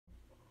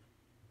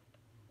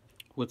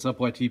What's up,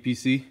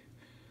 YTPC?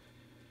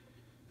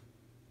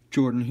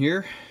 Jordan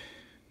here,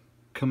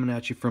 coming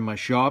at you from my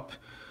shop.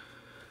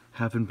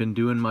 Haven't been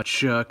doing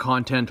much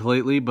content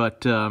lately,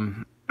 but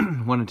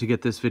wanted to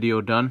get this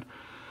video done.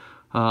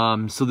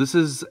 So this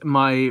is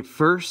my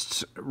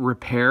first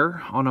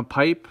repair on a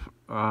pipe,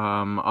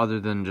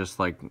 other than just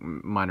like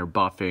minor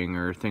buffing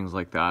or things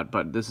like that.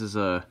 But this is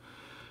a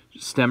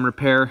stem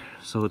repair,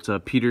 so it's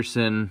a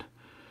Peterson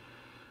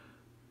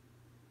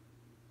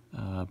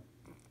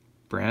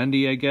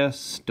brandy, I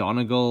guess,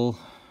 Donegal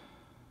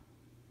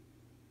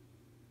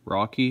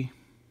Rocky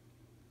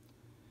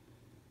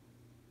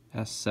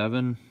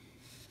S7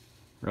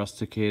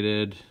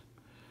 rusticated,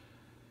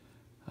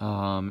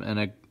 and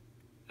a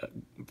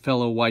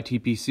fellow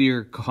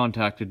YTPCer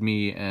contacted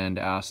me and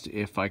asked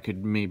if I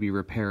could maybe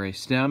repair a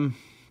stem.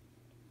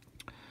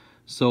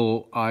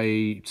 So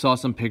I saw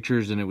some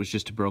pictures and it was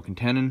just a broken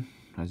tenon,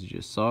 as you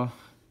just saw.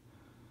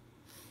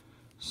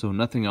 So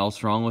nothing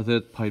else wrong with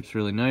it. Pipe's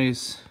really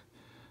nice.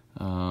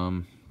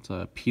 It's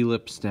a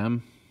P-lip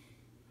stem.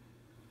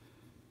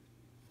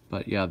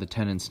 But yeah, the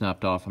tenon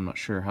snapped off. I'm not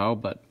sure how,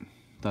 but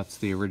that's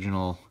the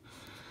original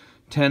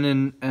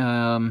tenon.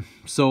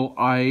 So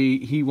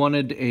he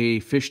wanted a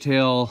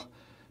fishtail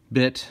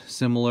bit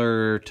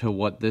similar to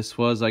what this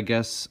was, I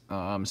guess.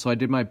 So I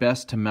did my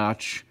best to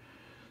match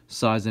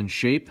size and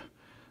shape,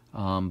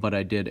 but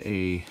I did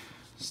a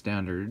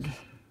standard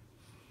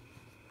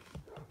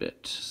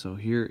bit. So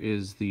here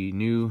is the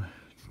new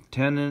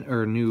tenon,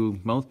 or new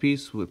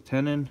mouthpiece with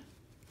tenon.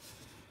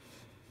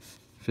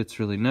 Fits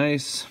really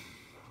nice.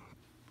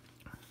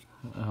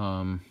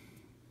 Sorry,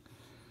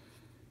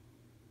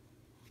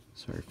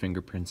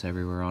 fingerprints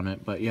everywhere on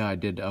it, but yeah, I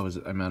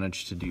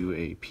managed to do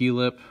a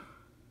P-lip,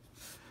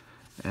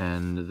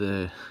 and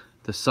the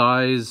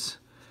size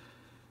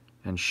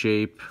and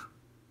shape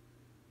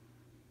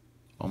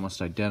almost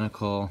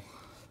identical.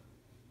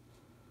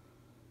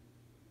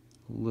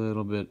 A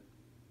little bit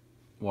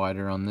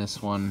wider on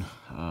this one,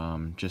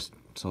 just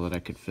so that I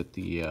could fit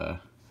the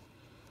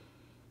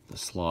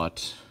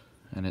slot,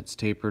 and it's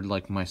tapered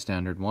like my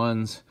standard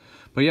ones.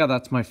 But yeah,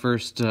 that's my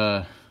first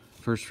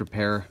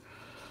repair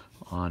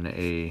on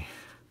a,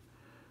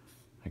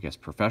 I guess,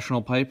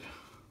 professional pipe.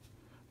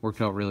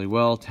 Worked out really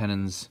well.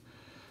 Tenon's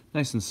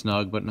nice and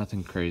snug, but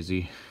nothing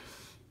crazy.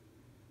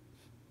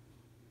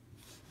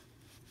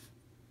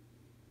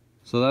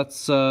 So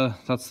that's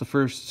the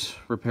first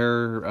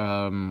repair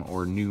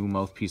or new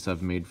mouthpiece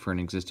I've made for an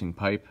existing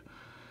pipe.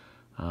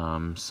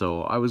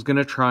 So I was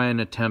gonna try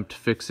and attempt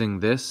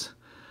fixing this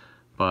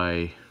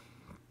by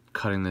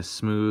cutting this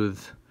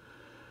smooth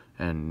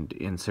and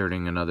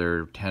inserting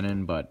another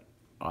tenon, but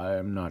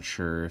I'm not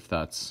sure if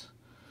that's,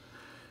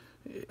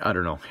 I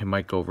don't know, it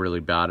might go really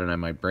bad and I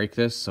might break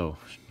this. So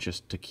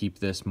just to keep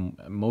this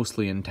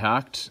mostly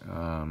intact,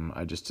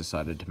 I just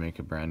decided to make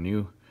a brand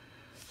new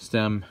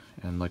stem.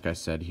 And like I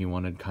said, he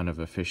wanted kind of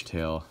a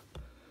fishtail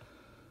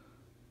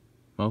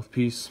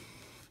mouthpiece,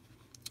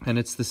 and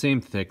it's the same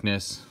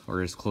thickness,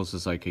 or as close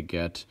as I could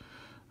get.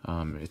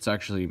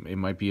 It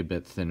might be a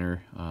bit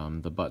thinner.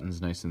 The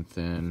button's nice and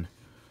thin.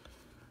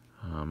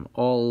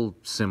 All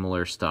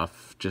similar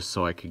stuff, just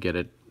so I could get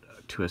it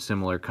to a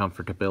similar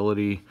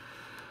comfortability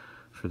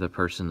for the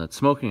person that's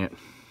smoking it.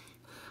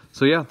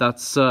 So yeah,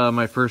 that's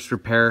my first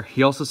repair.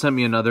 He also sent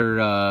me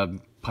another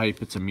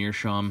pipe. It's a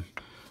Meerschaum,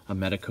 a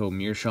Medico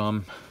Meer,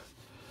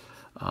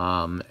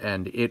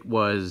 and it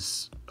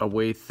was a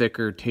way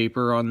thicker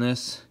taper on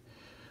this,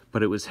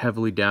 but it was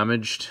heavily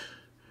damaged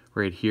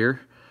right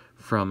here.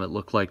 It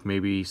looked like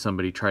maybe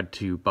somebody tried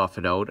to buff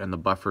it out and the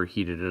buffer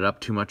heated it up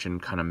too much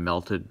and kind of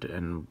melted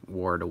and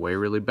wore it away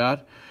really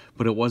bad,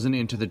 but it wasn't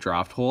into the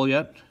draft hole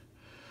yet.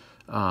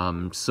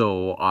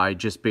 So I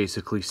just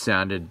basically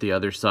sanded the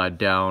other side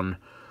down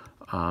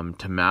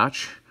to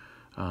match.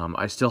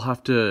 I still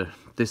have to,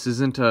 this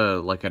isn't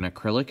like an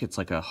acrylic, it's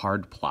like a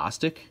hard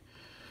plastic.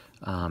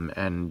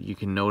 And you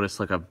can notice,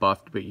 like, I've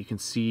buffed, but you can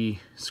see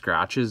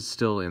scratches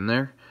still in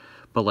there.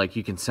 But like,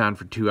 you can sand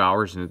for 2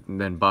 hours and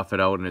then buff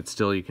it out and it's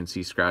still, you can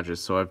see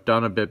scratches. So I've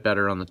done a bit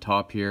better on the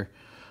top here,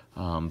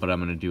 but I'm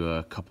going to do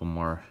a couple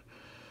more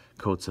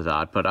coats of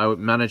that. But I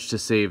managed to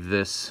save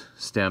this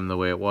stem the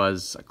way it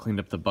was. I cleaned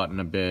up the button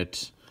a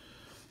bit,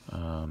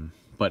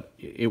 but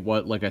it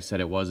was, like I said,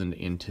 it wasn't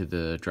into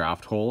the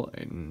draft hole,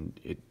 and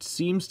it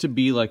seems to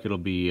be like it'll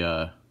be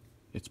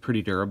it's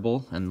pretty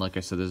durable. And like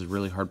I said, this is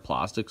really hard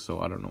plastic, so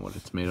I don't know what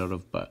it's made out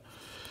of, but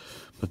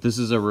this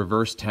is a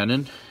reverse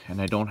tenon, and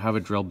I don't have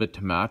a drill bit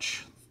to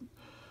match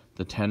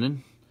the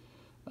tenon,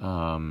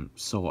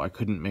 so I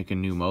couldn't make a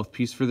new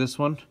mouthpiece for this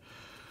one.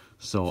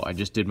 So I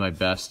just did my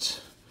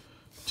best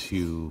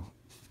to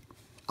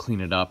clean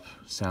it up,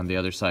 sand the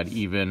other side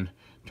even.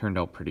 Turned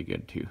out pretty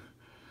good too.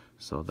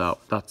 So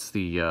that's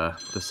the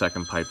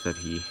second pipe that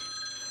he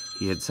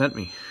had sent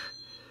me.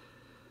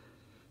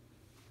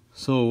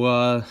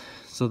 So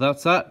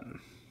that's that.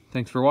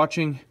 Thanks for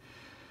watching.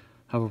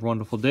 Have a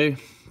wonderful day.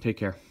 Take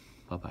care.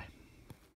 Bye-bye.